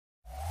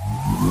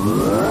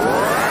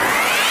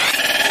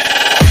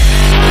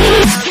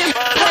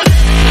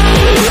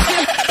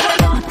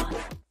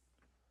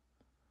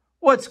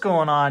What's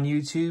going on,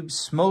 YouTube?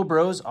 Smo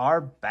Bros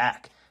are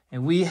back,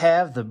 and we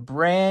have the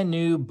brand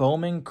new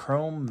Bowman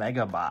Chrome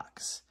Mega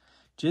Box.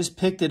 Just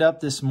picked it up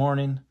this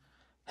morning.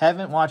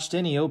 Haven't watched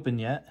any open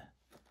yet.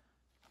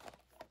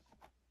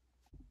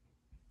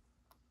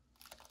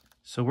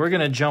 So we're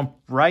going to jump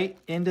right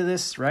into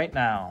this right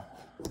now.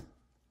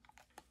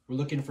 We're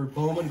looking for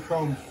Bowman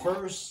Chrome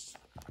first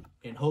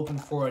and hoping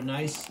for a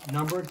nice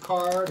numbered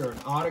card or an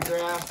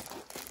autograph.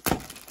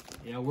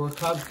 You know, we're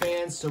Cubs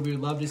fans, so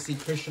we'd love to see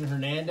Christian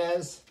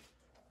Hernandez.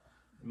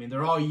 I mean,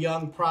 they're all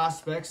young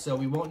prospects, so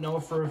we won't know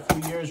for a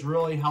few years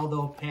really how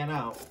they'll pan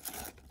out.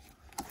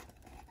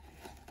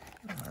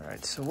 All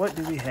right, so what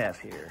do we have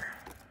here?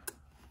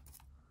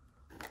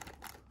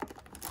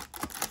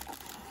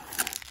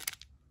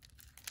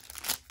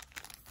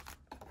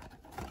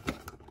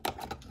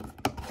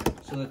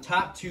 So the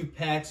top two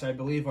packs, I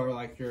believe, are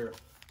like your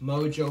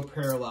Mojo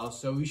Parallel,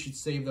 so we should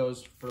save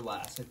those for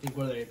last. I think,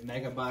 what are they,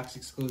 Mega Box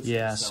exclusive?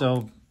 Yeah,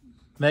 so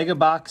Mega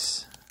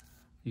Box,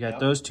 you got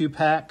those two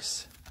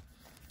packs,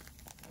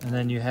 and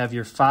then you have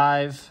your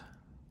 5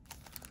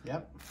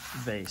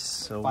 base.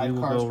 So we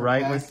will go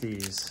right with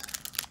these.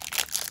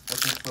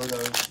 Looking for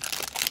those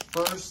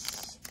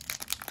firsts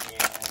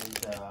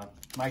and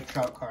Mike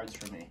Trout cards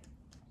for me.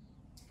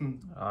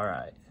 All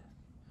right.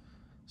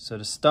 So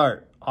to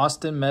start,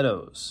 Austin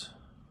Meadows,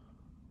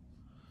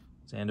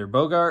 Xander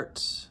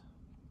Bogaerts,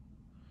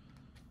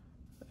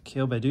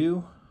 Akil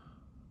Baddoo,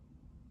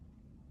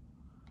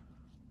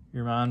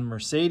 Yerman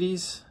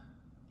Mercedes,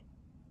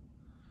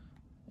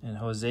 and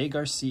Jose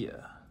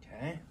Garcia.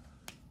 Okay.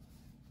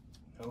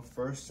 No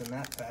first in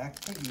that pack.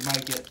 I think you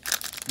might get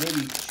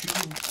maybe 2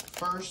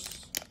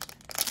 firsts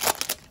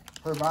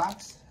per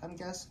box, I'm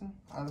guessing,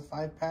 out of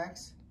 5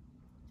 packs.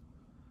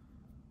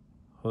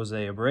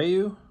 Jose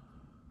Abreu,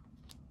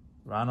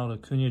 Ronald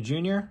Acuna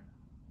Jr.,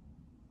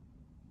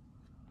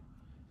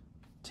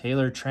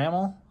 Taylor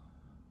Trammell,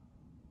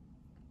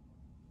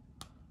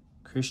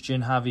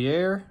 Christian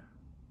Javier,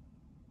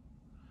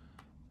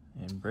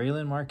 and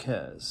Braylon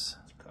Marquez.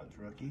 Cubs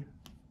rookie.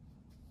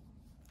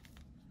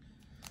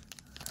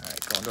 All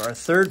right, going to our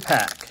third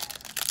pack.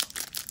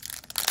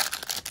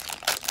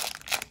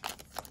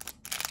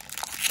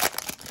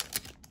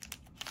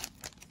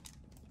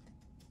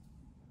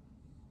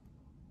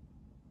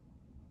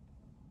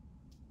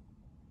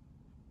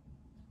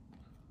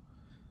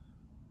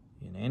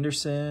 Ian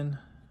Anderson,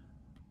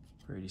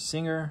 Brady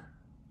Singer,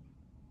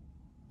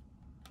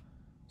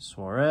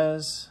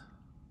 Suarez,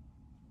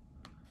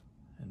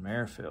 and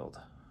Merrifield.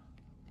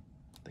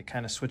 They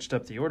kind of switched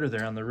up the order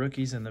there on the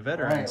rookies and the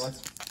veterans. All right, let's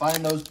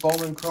find those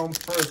Bowman Chrome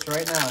first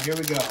right now. Here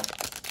we go.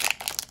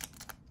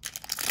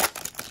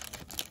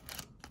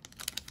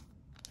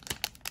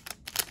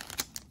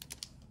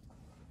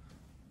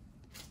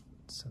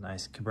 It's a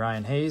nice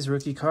Brian Hayes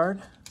rookie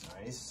card.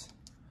 Nice.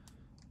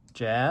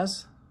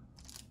 Jazz.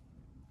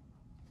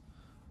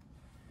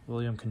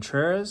 William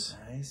Contreras.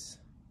 Nice.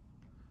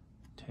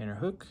 Tanner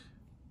Hook.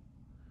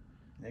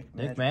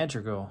 Nick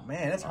Madrigal.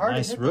 Man, it's hard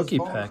nice to hit rookie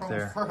those Bowman pack Chrome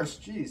there.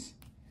 first. Jeez.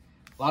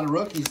 A lot of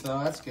rookies, though.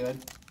 That's good.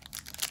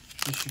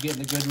 Just you're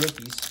getting the good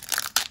rookies.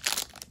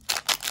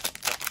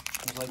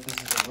 Seems like this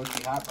is a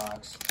rookie hot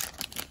box.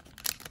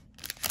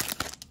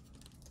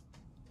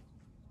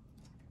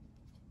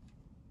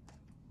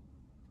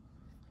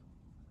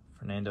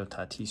 Fernando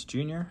Tatis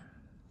Jr.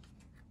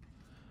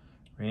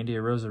 Randy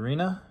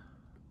Arozarena.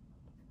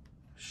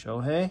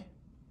 Shohei.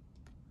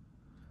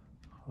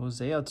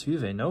 Jose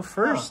Altuve. No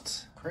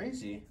firsts. Huh,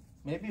 crazy.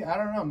 Maybe, I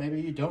don't know.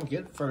 Maybe you don't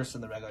get first in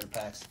the regular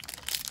packs.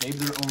 Maybe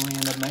they're only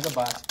in the Mega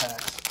Box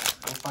packs.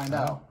 We'll find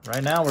out.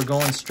 Right now, we're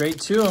going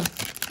straight to them.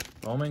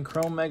 Bowman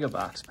Chrome Mega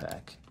Box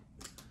pack.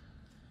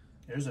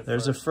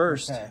 There's a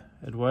first. Okay.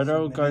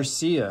 Eduardo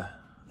Garcia.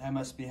 That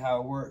must be how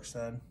it works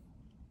then.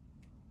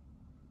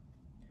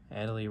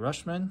 Adley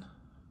Rushman.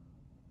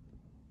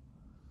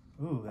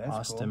 Ooh, that's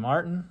Austin cool.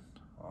 Martin.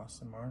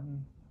 Austin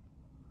Martin.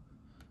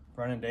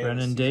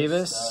 Brennan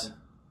Davis. And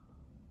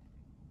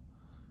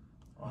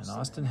Austin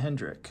Austin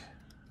Hendrick.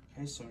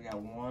 Okay, so we got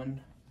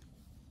 1.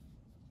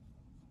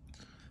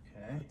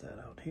 Okay. Put that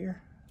out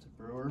here. It's a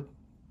Brewer,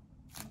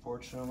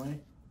 unfortunately.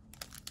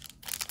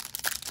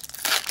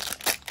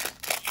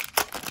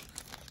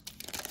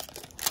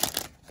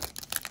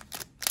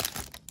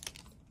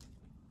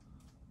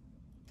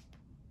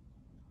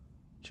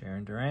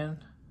 Jarren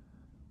Duran.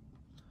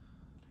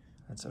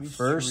 That's a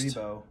first.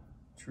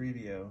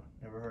 Trevio.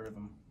 Never heard of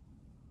him.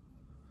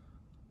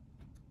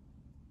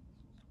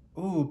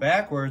 Ooh,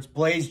 backwards.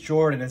 Blaze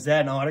Jordan. Is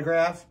that an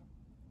autograph?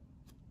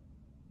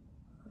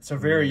 It's a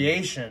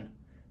variation.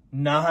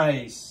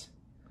 Nice.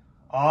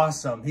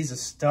 Awesome. He's a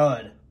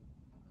stud.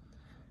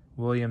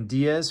 William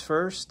Diaz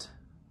first.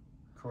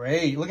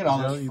 Great. Look at all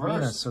those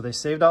firsts. So they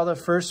saved all the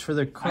firsts for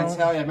the Chrome I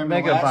tell you, I remember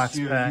Mega last Box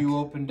year pack. you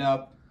opened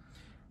up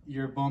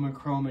your Bowman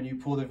Chrome and you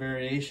pulled a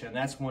variation.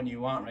 That's one you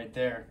want right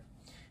there.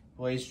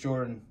 Blaze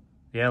Jordan.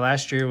 Yeah,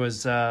 last year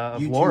was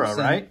of Laura,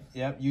 right?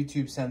 Yep,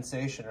 YouTube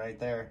sensation right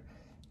there.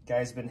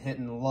 Guy's been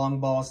hitting long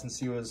balls since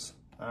he was,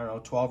 I don't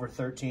know, 12 or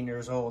 13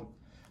 years old.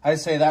 I'd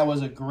say that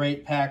was a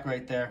great pack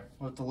right there.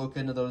 We'll have to look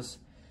into those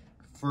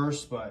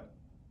first, but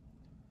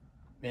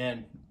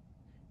man,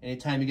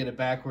 anytime you get a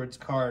backwards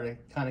card,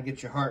 it kind of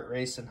gets your heart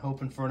racing,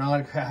 hoping for an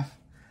autograph.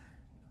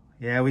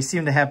 Yeah, we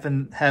seem to have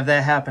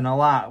that happen a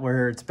lot,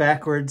 where it's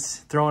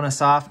backwards, throwing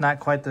us off, not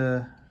quite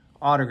the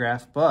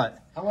autograph, but...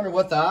 I wonder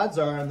what the odds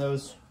are on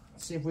those.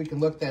 Let's see if we can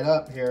look that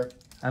up here.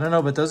 I don't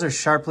know, but those are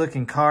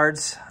sharp-looking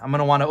cards. I'm going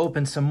to want to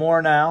open some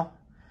more now.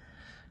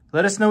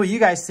 Let us know what you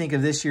guys think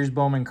of this year's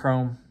Bowman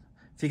Chrome.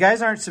 If you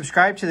guys aren't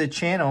subscribed to the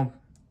channel,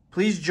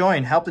 please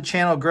join. Help the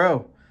channel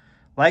grow.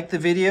 Like the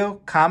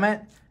video,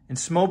 comment, and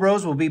Smo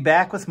Bros will be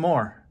back with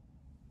more.